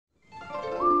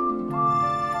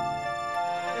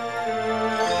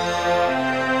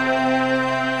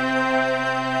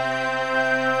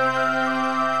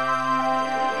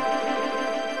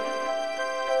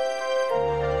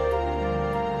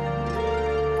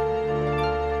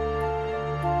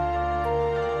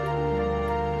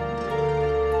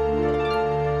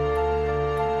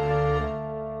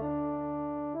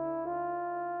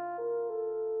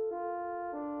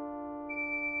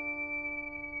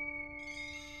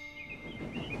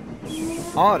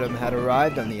Autumn had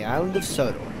arrived on the island of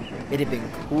Sodor. It had been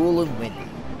cool and windy.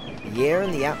 The air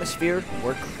and the atmosphere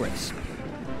were crisp.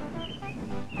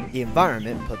 The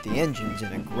environment put the engines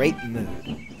in a great mood.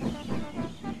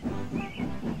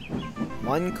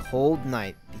 One cold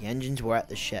night, the engines were at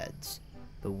the sheds.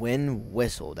 The wind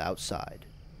whistled outside.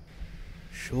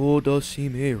 "Sure does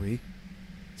seem eerie,"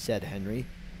 said Henry.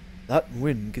 "That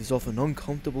wind gives off an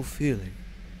uncomfortable feeling."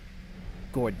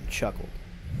 Gordon chuckled.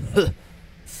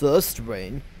 First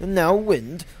rain, and now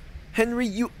wind. Henry,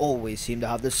 you always seem to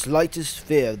have the slightest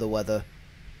fear of the weather.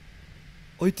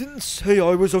 "I didn't say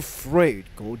I was afraid,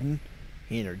 Gordon,"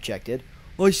 he interjected.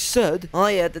 "I said—"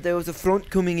 "I heard that there was a front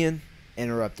coming in,"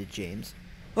 interrupted James.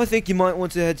 "I think you might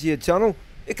want to head to your tunnel.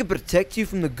 It could protect you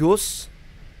from the gusts."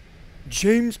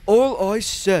 "James, all I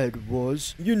said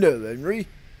was—" "You know, Henry,"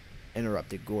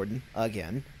 interrupted Gordon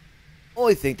again,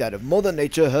 "I think that if Mother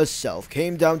Nature herself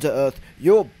came down to Earth,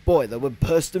 your boiler would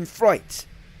burst in fright."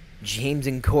 James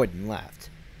and Gordon laughed.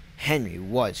 Henry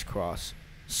was cross.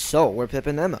 So were Pip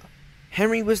and Emma.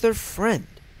 Henry was their friend.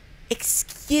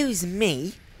 "Excuse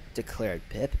me," declared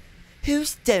Pip.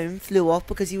 "Whose dome flew off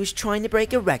because he was trying to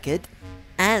break a record?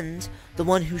 And the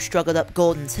one who struggled up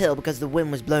Gordon's Hill because the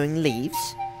wind was blowing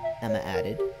leaves?" Emma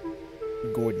added.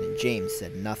 Gordon and James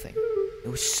said nothing. It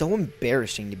was so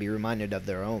embarrassing to be reminded of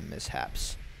their own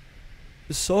mishaps.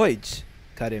 "Besides,"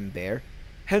 cut in Bear,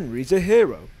 "Henry's a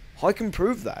hero. I can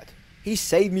prove that. He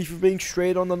saved me from being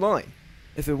straight on the line.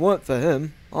 If it weren't for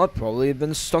him, I'd probably have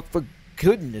been stuck for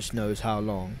goodness knows how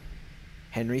long."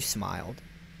 Henry smiled.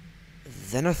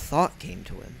 Then a thought came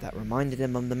to him that reminded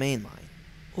him of the mainline.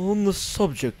 "On the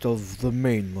subject of the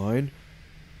mainline,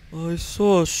 I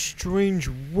saw a strange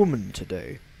woman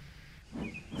today."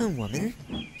 "A woman?"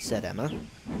 said Emma.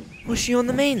 "Was she on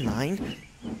the main line?"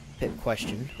 Pip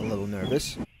questioned, a little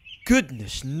nervous.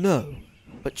 "Goodness, no.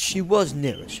 But she was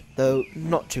near us, though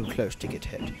not too close to get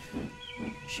hit.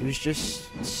 She was just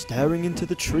staring into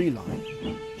the tree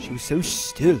line. She was so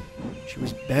still. She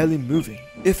was barely moving,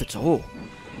 if at all."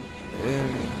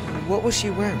 What was she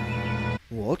wearing?"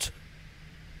 "What?"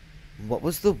 "What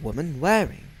was the woman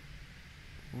wearing?"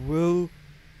 "Well,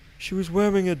 she was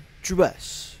wearing a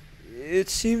dress. It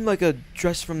seemed like a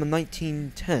dress from the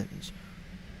 1910s.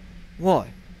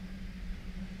 Why?"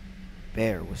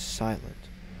 Bear was silent.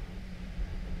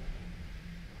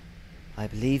 "I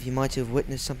believe you might have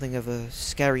witnessed something of a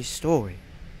scary story."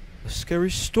 "A scary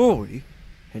story?"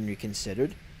 Henry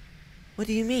considered. "What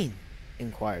do you mean?"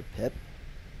 inquired Pip.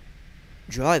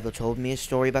 "Driver told me a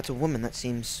story about a woman that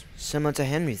seems similar to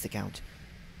Henry's account.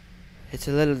 It's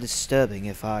a little disturbing,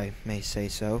 if I may say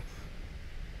so."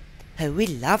 "Oh,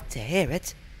 we'd love to hear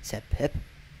it," said Pip.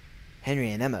 Henry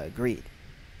and Emma agreed.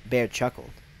 Bear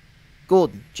chuckled.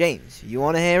 "Gordon, James, you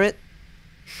want to hear it?"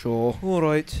 "Sure, all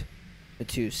right," the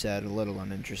two said, a little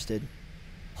uninterested.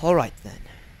 "All right, then.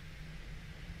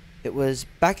 It was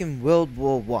back in World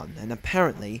War I, and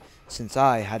apparently, since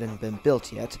I hadn't been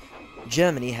built yet,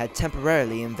 Germany had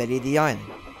temporarily invaded the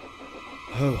island."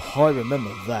 "Oh, I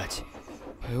remember that.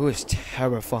 It was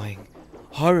terrifying.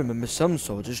 I remember some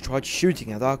soldiers tried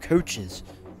shooting at our coaches."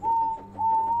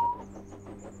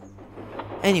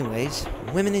 "Anyways,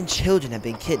 women and children had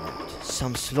been kidnapped,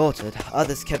 some slaughtered,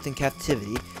 others kept in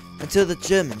captivity, until the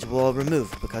Germans were all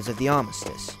removed because of the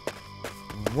armistice.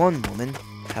 One woman,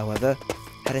 however,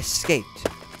 had escaped,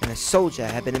 and a soldier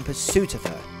had been in pursuit of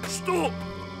her." "Stop!"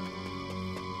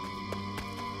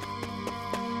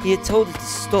 He had told her to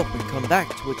stop and come back,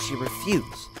 to which she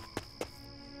refused.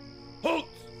 "Halt!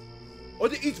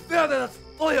 Oder ich werde das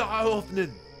Feuer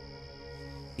eröffnen!"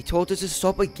 He told her to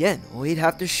stop again, or he'd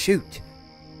have to shoot.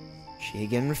 She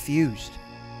again refused.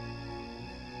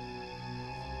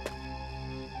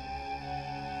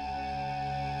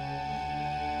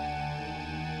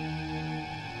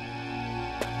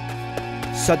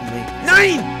 Suddenly,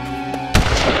 "Nein!"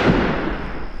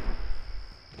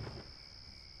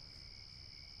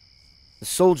 The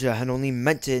soldier had only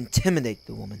meant to intimidate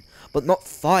the woman, but not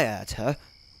fire at her.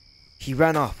 He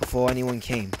ran off before anyone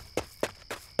came.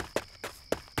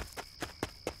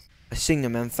 A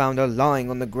signalman found her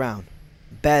lying on the ground,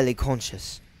 barely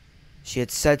conscious. She had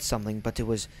said something, but it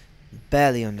was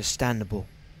barely understandable.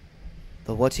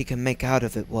 But what he could make out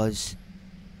of it was,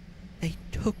 "They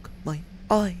took my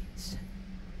eyes."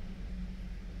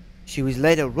 She was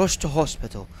later rushed to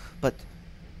hospital, but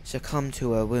succumbed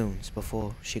to her wounds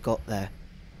before she got there.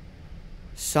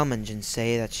 Some engines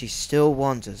say that she still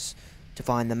wanders to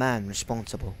find the man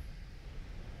responsible.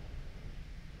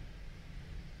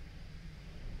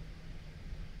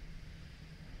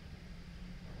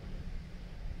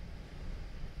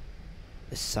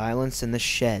 The silence in the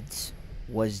sheds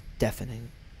was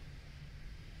deafening.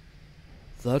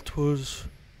 That was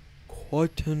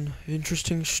quite an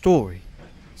interesting story,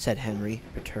 said Henry,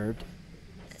 perturbed.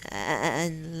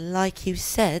 And like you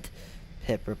said,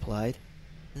 Pip replied.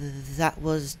 that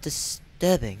was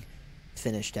disturbing,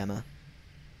 Finished Emma.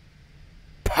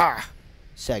 Pah!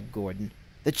 Said Gordon.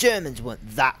 The Germans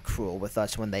weren't that cruel with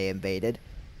us when they invaded.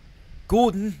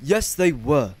 Gordon, yes they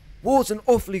were. War's an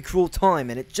awfully cruel time,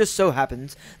 and it just so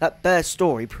happens that Bear's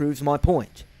story proves my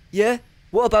point. Yeah?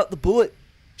 What about the bullet?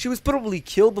 She was probably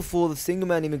killed before the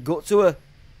Thingaman even got to her,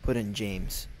 put in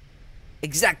James.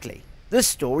 Exactly. This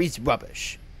story's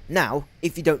rubbish. Now,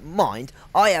 if you don't mind,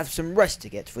 I have some rest to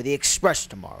get for the express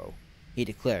tomorrow, he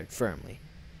declared firmly.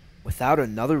 Without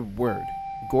another word,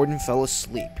 Gordon fell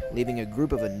asleep, leaving a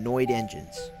group of annoyed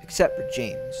engines, except for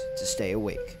James, to stay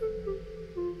awake.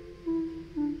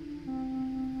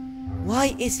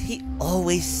 why is he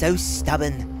always so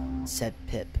stubborn? Said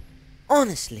Pip.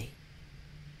 Honestly.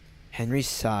 Henry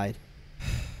sighed.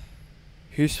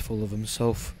 He's full of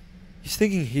himself. He's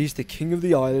thinking he's the king of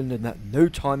the island and that no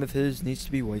time of his needs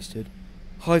to be wasted.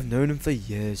 I've known him for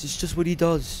years. It's just what he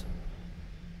does.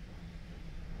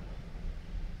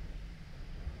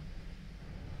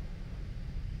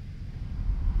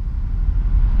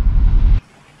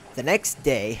 The next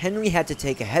day, Henry had to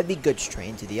take a heavy goods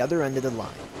train to the other end of the line.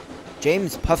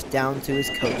 James puffed down to his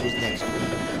coaches next to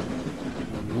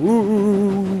him.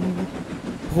 Woo!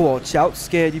 Watch out,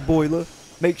 scaredy boiler.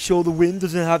 Make sure the wind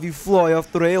doesn't have you fly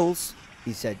off the rails,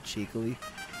 he said cheekily.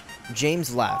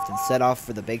 James laughed and set off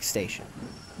for the big station,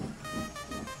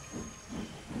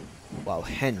 while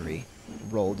Henry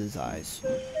rolled his eyes.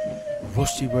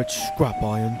 Rusty red scrap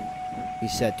iron, he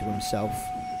said to himself.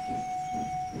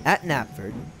 At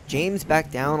Knapford, James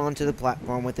backed down onto the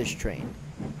platform with his train.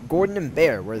 Gordon and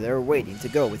Bear were there waiting to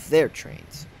go with their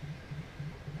trains.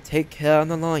 Take care on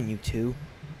the line, you two.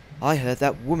 I heard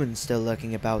that woman's still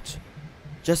lurking about.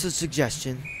 Just a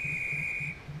suggestion.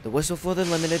 The whistle for the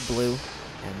limited blew,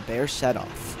 and Bear set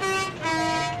off.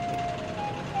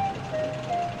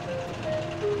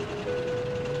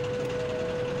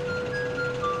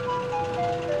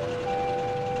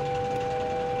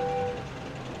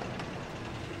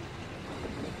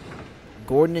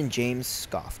 Gordon and James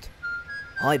scoffed.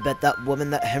 I bet that woman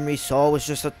that Henry saw was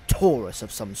just a Taurus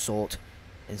of some sort,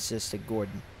 insisted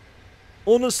Gordon.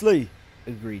 Honestly,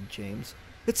 agreed James.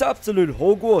 It's absolute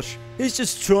hogwash. He's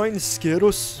just trying to scare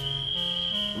us.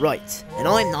 Right, and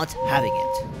I'm not having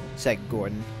it, said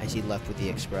Gordon as he left with the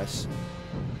express.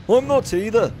 I'm not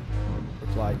either,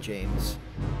 replied James.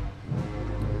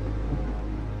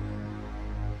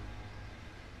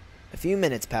 A few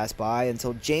minutes passed by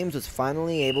until James was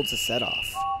finally able to set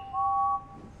off.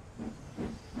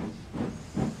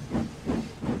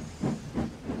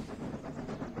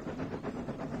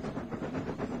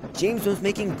 James was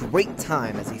making great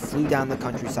time as he flew down the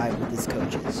countryside with his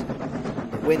coaches.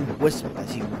 The wind whistled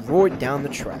as he roared down the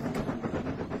track.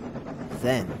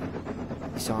 Then,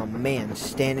 he saw a man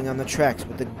standing on the tracks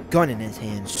with a gun in his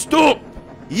hand. Stop!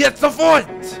 Get the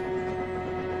fight!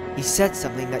 He said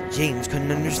something that James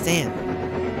couldn't understand.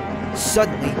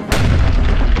 Suddenly,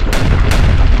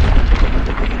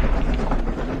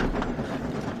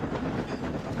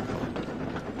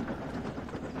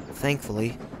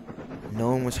 thankfully,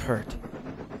 no one was hurt,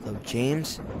 though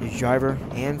James, his driver,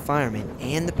 and fireman,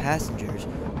 and the passengers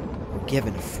were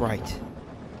given a fright.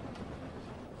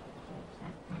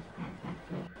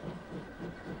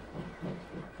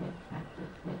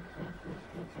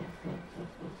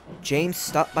 James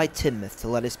stopped by Tidmouth to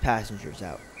let his passengers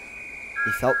out.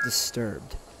 He felt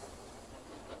disturbed.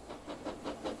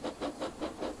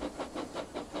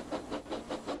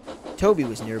 Toby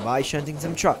was nearby shunting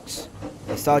some trucks.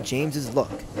 They saw James's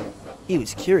look. He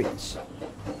was curious.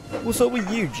 What's up with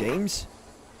you, James?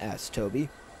 Asked Toby.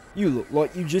 You look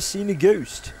like you just seen a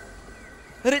ghost.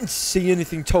 I didn't see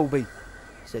anything, Toby,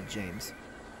 said James.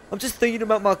 I'm just thinking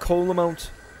about my coal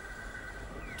amount.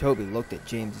 Toby looked at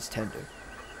James's tender.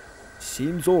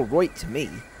 Seems all right to me.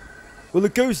 Well,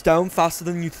 it goes down faster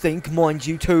than you think, mind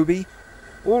you, Toby.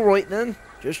 All right then,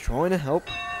 just trying to help,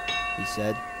 he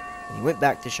said, and he went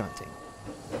back to shunting.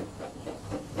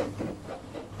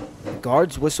 The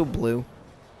guard's whistle blew,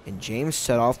 and James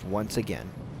set off once again.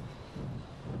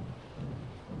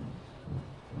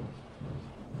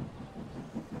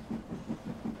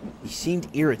 He seemed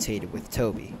irritated with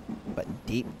Toby, but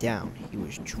deep down he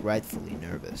was dreadfully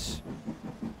nervous.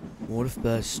 What if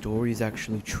Bear's story is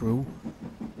actually true?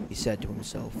 He said to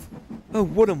himself. Oh,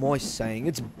 what am I saying?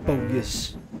 It's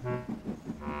bogus.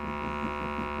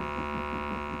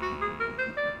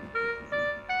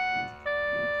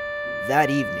 That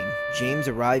evening, James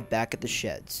arrived back at the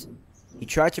sheds. He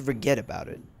tried to forget about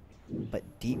it, But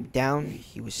deep down,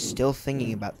 he was still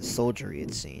thinking about the soldier he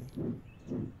had seen.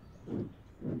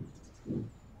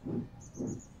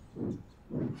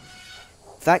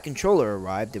 That controller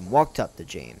arrived and walked up to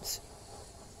James.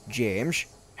 James,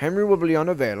 Henry will be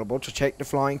unavailable to take the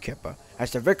flying kipper,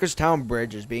 as the Vickerstown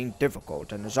Bridge is being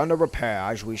difficult and is under repair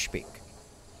as we speak.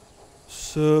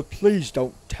 Sir, please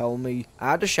don't tell me.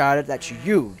 I decided that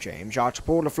you, James, are to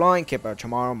pull the flying kipper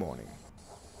tomorrow morning.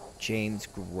 James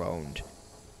groaned.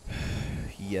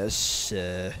 Yes,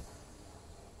 sir.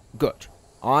 Good.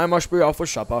 I must be off for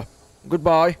supper.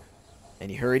 Goodbye. And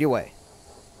he hurried away.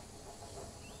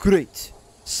 Great.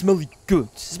 Smelly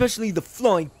goods, especially the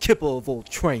flying kipper of all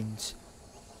trains.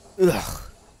 Ugh.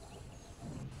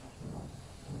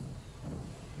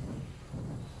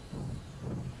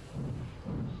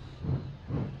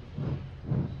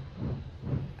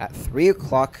 At 3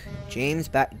 o'clock, James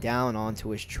backed down onto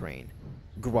his train,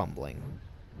 grumbling.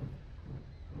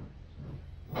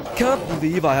 Can't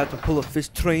believe I had to pull a fish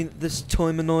train at this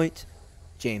time of night,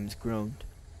 James groaned.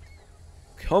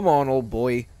 Come on, old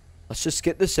boy. Let's just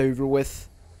get this over with,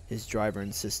 his driver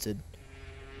insisted.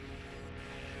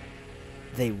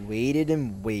 They waited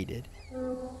and waited.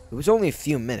 It was only a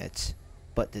few minutes,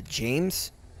 but to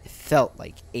James, it felt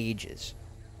like ages.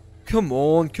 Come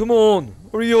on,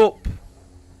 hurry up!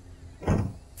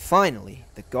 Finally,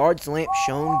 the guard's lamp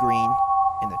shone green,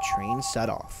 and the train set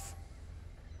off.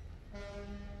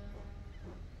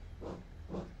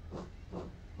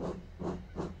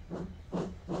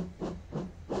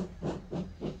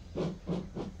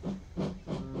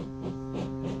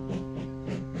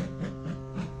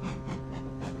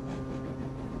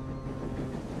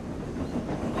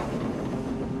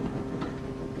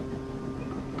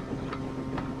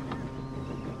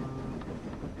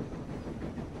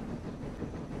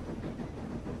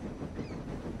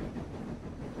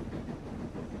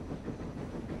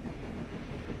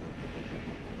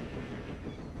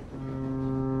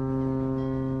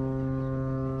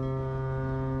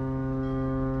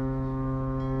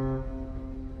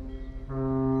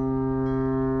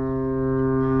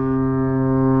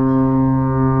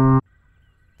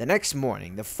 The next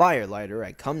morning, the firelighter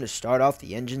had come to start off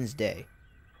the engine's day.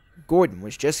 Gordon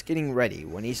was just getting ready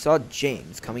when he saw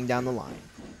James coming down the line.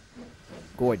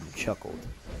 Gordon chuckled.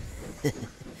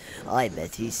 I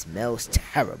bet he smells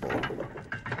terrible.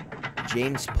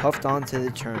 James puffed onto the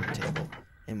turntable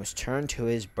and was turned to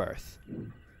his berth.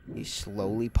 He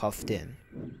slowly puffed in.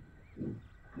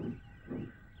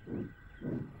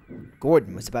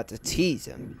 Gordon was about to tease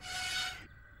him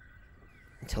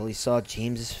until he saw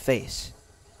James's face.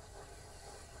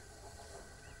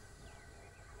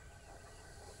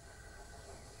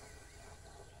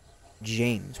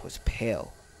 James was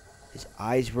pale. His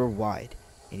eyes were wide,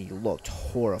 and he looked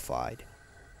horrified.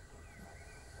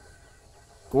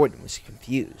 Gordon was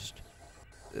confused.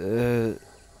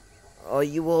 Are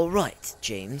you all right,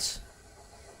 James?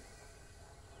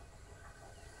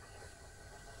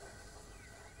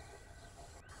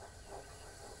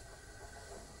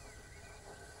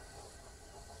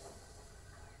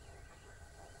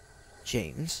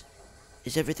 James,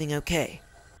 is everything okay?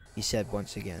 He said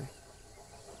once again.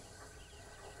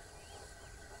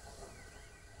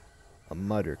 A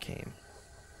mutter came.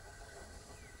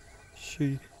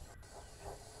 She...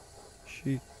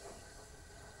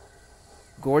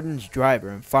 Gordon's driver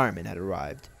and fireman had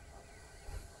arrived.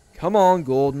 Come on,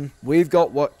 Gordon. We've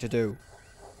got work to do.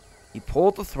 He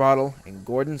pulled the throttle and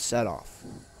Gordon set off.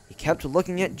 He kept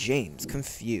looking at James,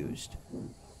 confused.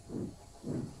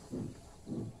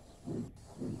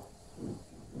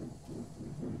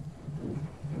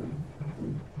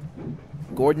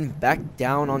 Gordon backed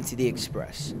down onto the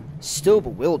express, still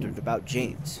bewildered about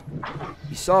James.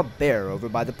 He saw a bear over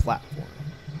by the platform.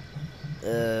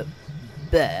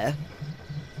 Bear?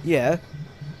 Yeah,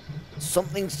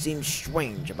 Something seems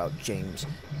strange about James.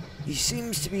 He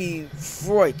seems to be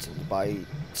frightened by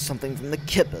something from the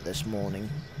kipper this morning,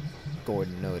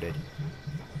 Gordon noted.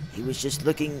 He was just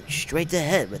looking straight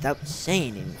ahead without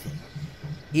saying anything.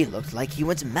 He looked like he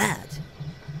went mad.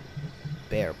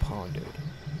 Bear pondered.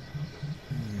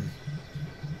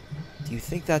 Do you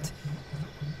think that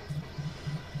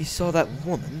he saw that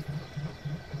woman?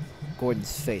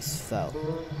 Gordon's face fell.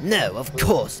 No, of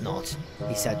course not,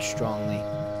 He said strongly.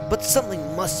 but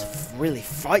something must have really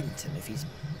frightened him if he's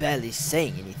barely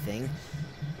saying anything.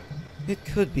 It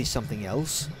could be something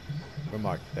else,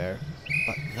 remarked Bear.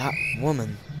 But that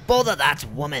woman... Bother that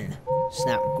woman!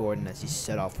 snapped Gordon as he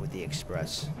set off with the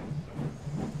express.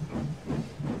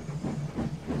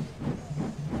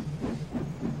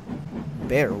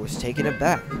 Bear was taken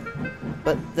aback,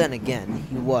 but then again,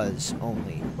 he was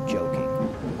only joking.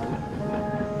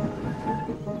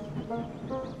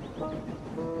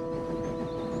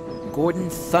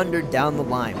 Gordon thundered down the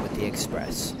line with the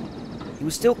express. He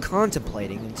was still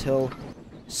contemplating until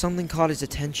something caught his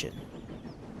attention.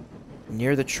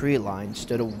 Near the tree line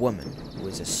stood a woman who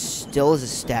was as still as a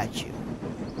statue.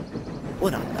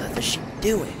 What on earth is she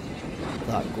doing?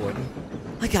 Thought Gordon.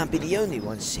 I can't be the only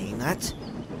one seeing that.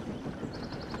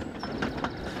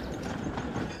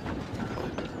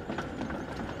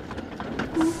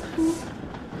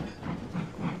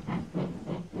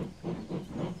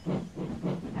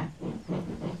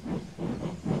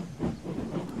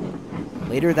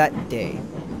 Later that day,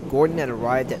 Gordon had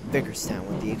arrived at Vickerstown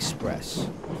with the express.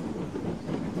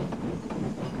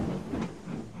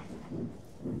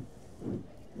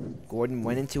 Gordon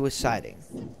went into a siding.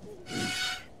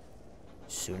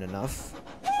 Soon enough,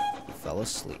 he fell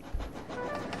asleep.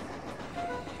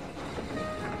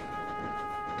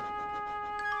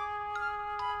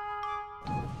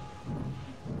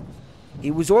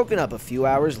 He was woken up a few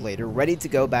hours later, ready to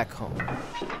go back home.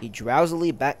 He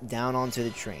drowsily backed down onto the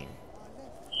train.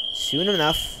 Soon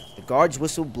enough, the guard's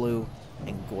whistle blew,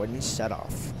 and Gordon set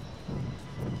off.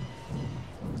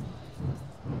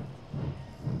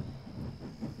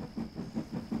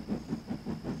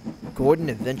 Gordon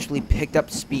eventually picked up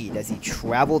speed as he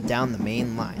traveled down the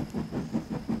main line.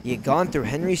 He had gone through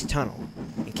Henry's tunnel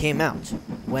and came out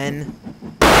when...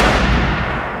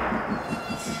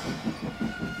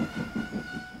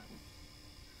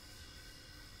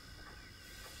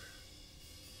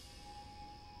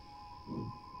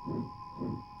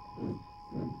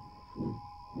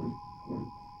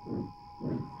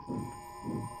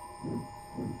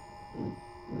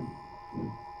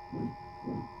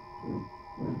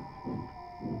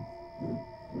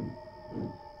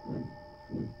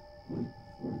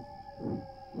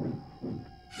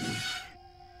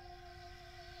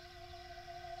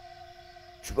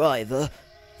 Driver,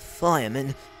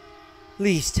 fireman,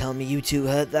 please tell me you two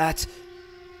heard that.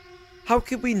 How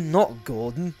could we not,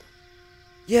 Gordon?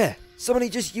 Yeah, somebody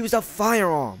just used a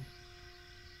firearm.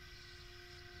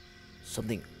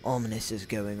 Something ominous is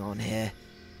going on here.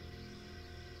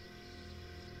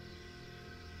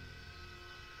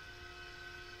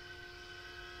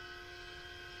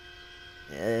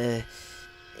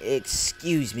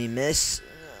 Excuse me, miss.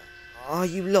 Are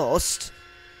you lost?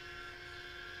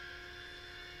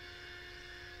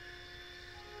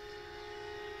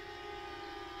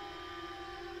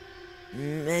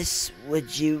 Miss,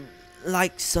 would you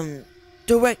like some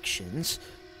directions?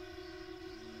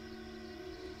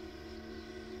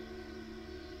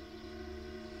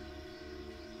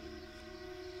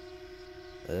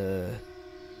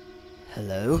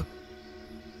 Hello?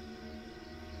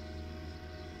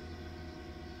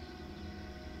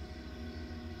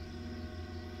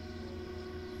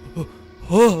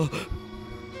 Oh!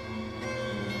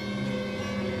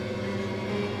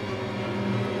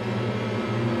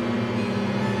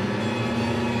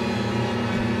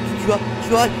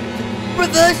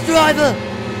 Reverse driver!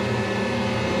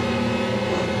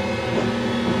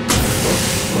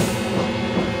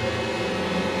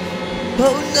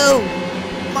 Oh no!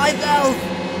 My valve!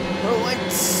 Oh, I'm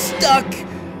stuck!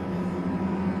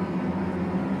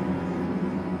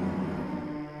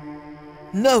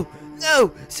 No!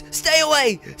 No! Stay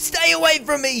away! Stay away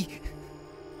from me!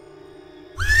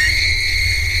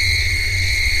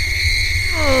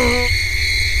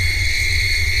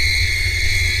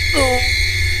 Oh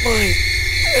my...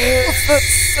 What's that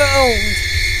sound?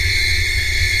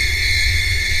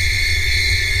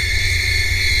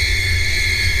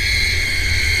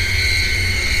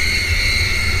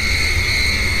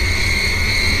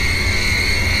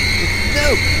 No!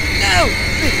 No!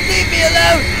 Leave me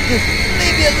alone!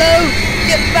 Leave me alone!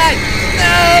 Get back!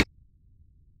 No!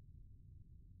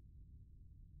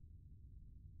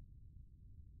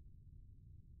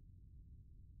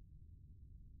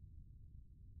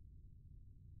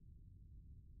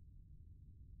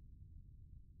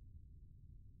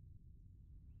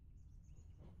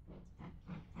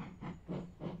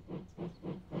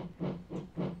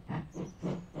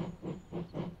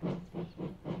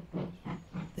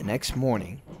 The next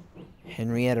morning,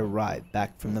 Henry had arrived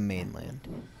back from the mainland.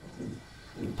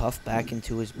 He puffed back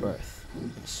into his berth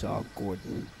and saw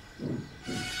Gordon.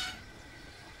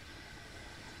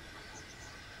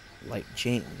 Like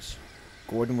James,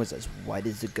 Gordon was as white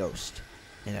as a ghost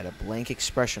and had a blank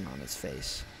expression on his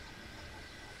face.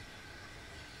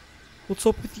 "What's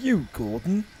up with you,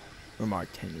 Gordon?"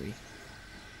 remarked Henry.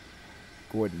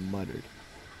 Gordon muttered.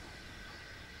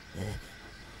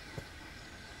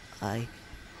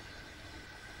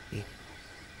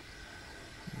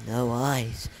 No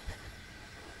eyes.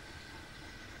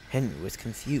 Henry was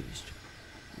confused.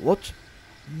 "What?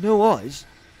 No eyes?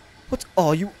 What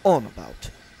are you on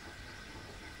about?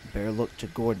 Bear looked to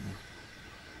Gordon.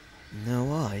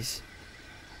 No eyes.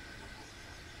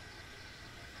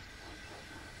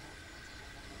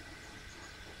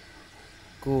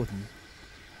 Gordon,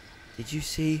 did you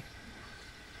see?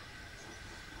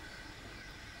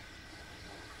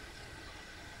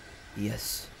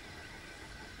 Yes.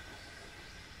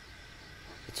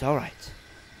 It's all right.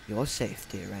 You're safe,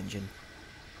 dear Engine.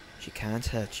 She can't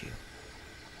hurt you,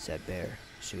 said Bear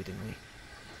soothingly.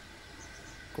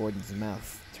 Gordon's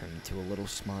mouth turned into a little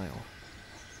smile.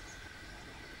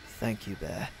 Thank you,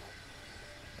 Bear.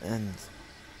 And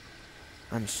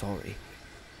I'm sorry.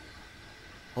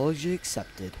 Apology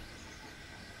accepted.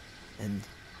 And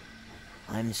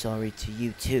I'm sorry to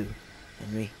you too,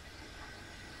 Henry.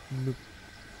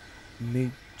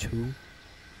 Me too,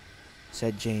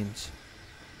 said James.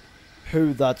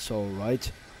 Oh, that's all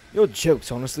right. Your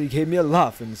jokes honestly gave me a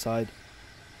laugh inside.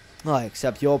 I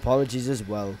accept your apologies as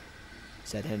well,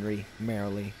 said Henry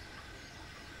merrily.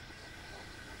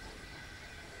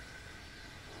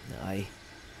 I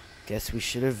guess we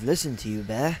should have listened to you,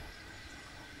 Bear,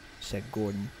 said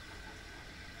Gordon.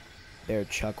 Bear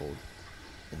chuckled,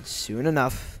 and soon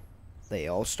enough, they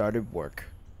all started work.